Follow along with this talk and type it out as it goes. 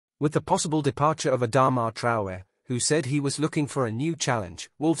With the possible departure of Adama Traore, who said he was looking for a new challenge,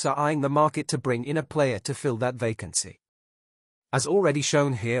 Wolves are eyeing the market to bring in a player to fill that vacancy. As already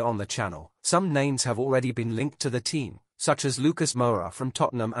shown here on the channel, some names have already been linked to the team, such as Lucas Moura from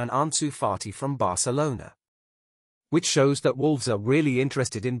Tottenham and Ansu Fati from Barcelona. Which shows that Wolves are really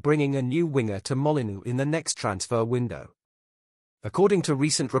interested in bringing a new winger to Molineux in the next transfer window. According to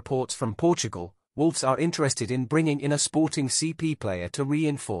recent reports from Portugal, Wolves are interested in bringing in a Sporting CP player to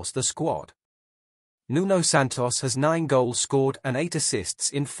reinforce the squad. Nuno Santos has 9 goals scored and 8 assists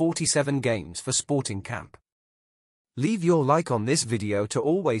in 47 games for Sporting camp. Leave your like on this video to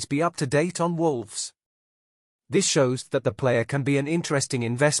always be up to date on Wolves. This shows that the player can be an interesting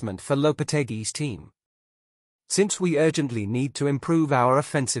investment for Lopetegui's team, since we urgently need to improve our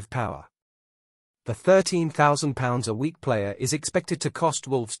offensive power. The £13,000 a week player is expected to cost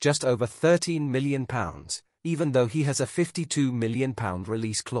Wolves just over £13 million, even though he has a £52 million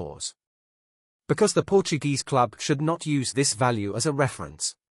release clause. Because the Portuguese club should not use this value as a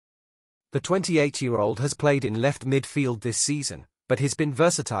reference. The 28-year-old has played in left midfield this season, but he's been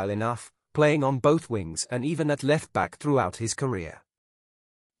versatile enough, playing on both wings and even at left back throughout his career.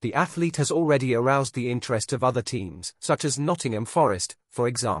 The athlete has already aroused the interest of other teams, such as Nottingham Forest, for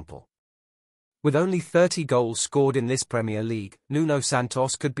example. With only 30 goals scored in this Premier League, Nuno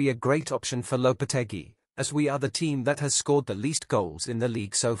Santos could be a great option for Lopetegui, as we are the team that has scored the least goals in the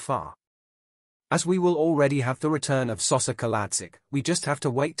league so far. As we will already have the return of Sosa Kaladzic, we just have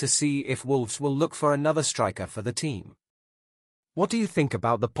to wait to see if Wolves will look for another striker for the team. What do you think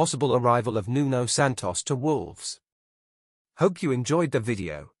about the possible arrival of Nuno Santos to Wolves? Hope you enjoyed the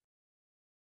video.